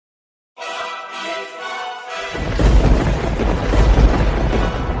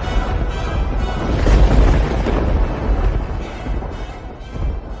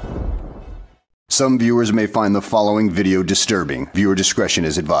Some viewers may find the following video disturbing. Viewer discretion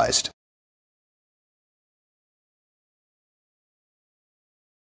is advised.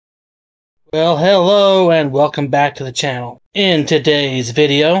 Well, hello and welcome back to the channel. In today's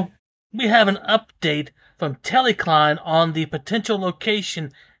video, we have an update from Klein on the potential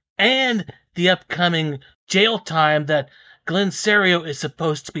location and the upcoming jail time that Glen Cerio is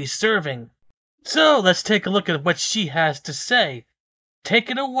supposed to be serving. So let's take a look at what she has to say.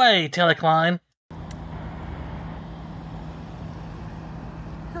 Take it away, Klein.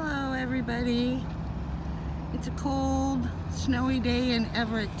 Hello everybody. It's a cold, snowy day in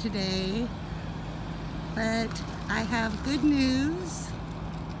Everett today, but I have good news.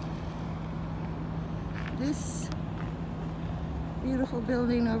 This beautiful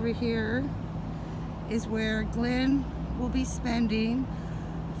building over here is where Glen will be spending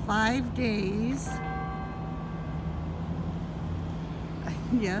 5 days.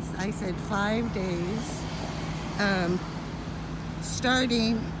 Yes, I said 5 days.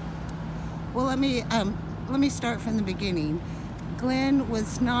 Starting, well, let me start from the beginning. Glen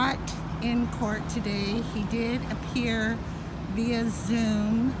was not in court today. He did appear via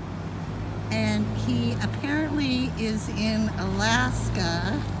Zoom, and he apparently is in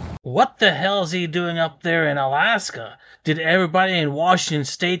Alaska. What the hell is he doing up there in Alaska? Did everybody in Washington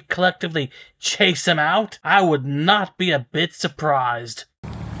State collectively chase him out? I would not be a bit surprised.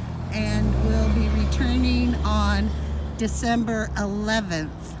 And will be returning on December 11th.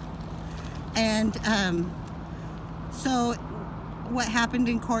 And so what happened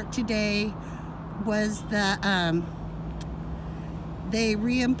in court today was that they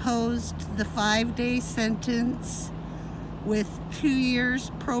reimposed the 5-day sentence with 2 years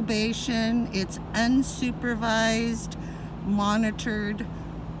probation. It's unsupervised, monitored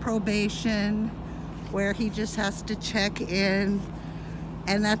probation, where he just has to check in,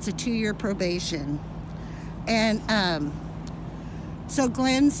 and that's a 2-year probation. And so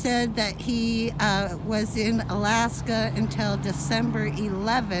Glen said that he was in Alaska until December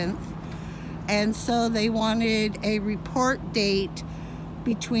 11th, and so they wanted a report date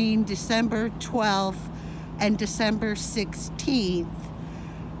between December 12th and December 16th.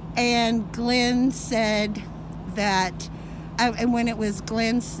 And Glen said that, and when it was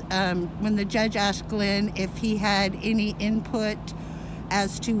Glen's, when the judge asked Glen if he had any input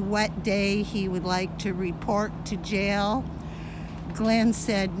as to what day he would like to report to jail, Glen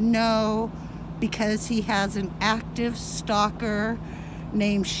said no, because he has an active stalker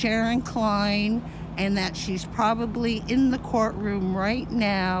named Sharon Klein, and that she's probably in the courtroom right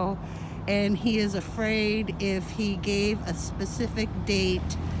now, and he is afraid if he gave a specific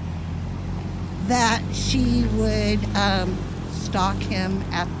date that she would stalk him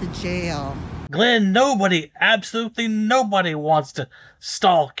at the jail. Glen, nobody, absolutely nobody wants to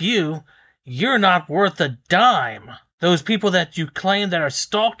stalk you. You're not worth a dime. Those people that you claim that are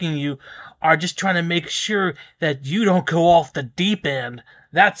stalking you are just trying to make sure that you don't go off the deep end.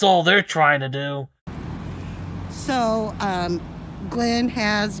 That's all they're trying to do. So, Glen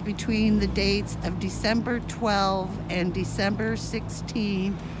has between the dates of December 12th and December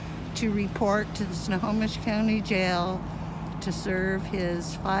 16th to report to the Snohomish County Jail to serve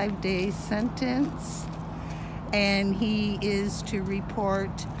his 5-day sentence, and he is to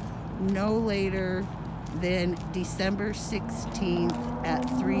report no later than December 16th at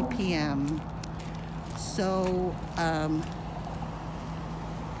 3 p.m. So,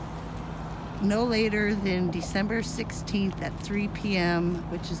 no later than December 16th at 3 p.m.,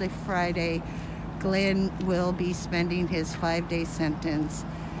 which is a Friday, Glen will be spending his 5-day sentence.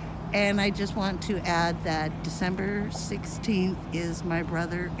 And I just want to add that December 16th is my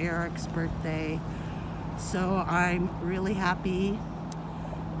brother Eric's birthday. So I'm really happy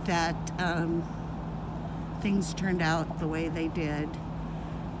that things turned out the way they did.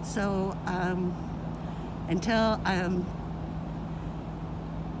 So until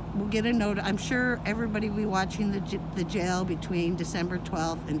we'll get a note. I'm sure everybody will be watching the jail between December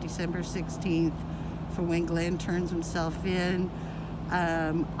 12th and December 16th for when Glen turns himself in.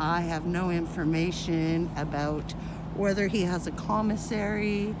 I have no information about whether he has a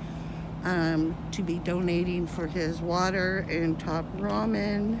commissary to be donating for his water and top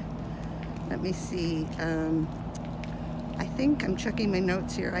ramen. Let me see. I think I'm checking my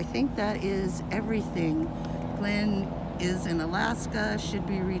notes here. I think that is everything. Glen is in Alaska, should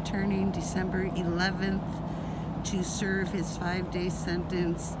be returning December 11th to serve his 5-day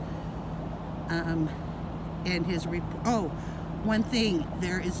sentence. And his one thing,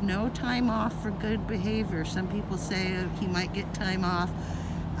 there is no time off for good behavior. Some people say he might get time off.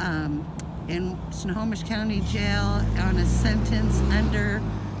 In Snohomish County Jail on a sentence under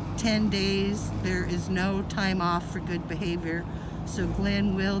 10 days. There is no time off for good behavior. So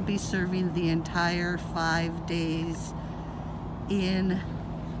Glen will be serving the entire 5 days in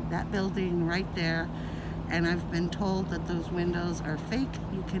that building right there. And I've been told that those windows are fake.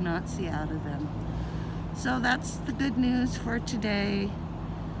 You cannot see out of them. So that's the good news for today.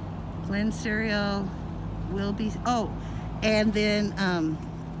 Glen Cerio will be, oh, and then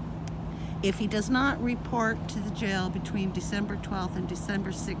if he does not report to the jail between December 12th and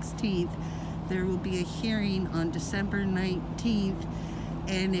December 16th, there will be a hearing on December 19th,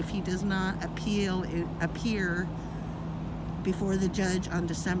 and if he does not appear before the judge on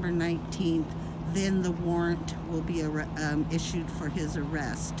December 19th, then the warrant will be issued for his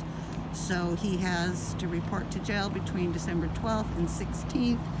arrest. So he has to report to jail between December 12th and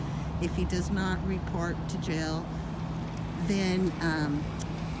 16th. If he does not report to jail, then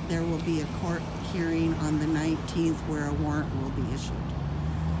there will be a court hearing on the 19th where a warrant will be issued.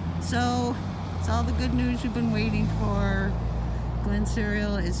 So it's all the good news we've been waiting for. Glen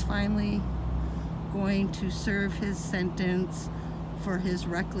Cerio is finally going to serve his sentence for his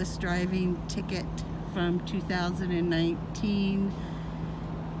reckless driving ticket from 2019.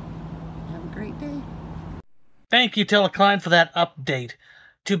 Have a great day. Thank you, Telecline, for that update.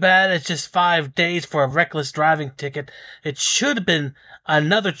 Too bad it's just 5 days for a reckless driving ticket. It should have been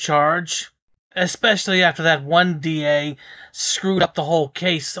another charge, especially after that one DA screwed up the whole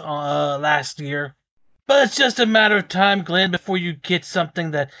case last year. But it's just a matter of time, Glen, before you get something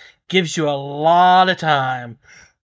that gives you a lot of time.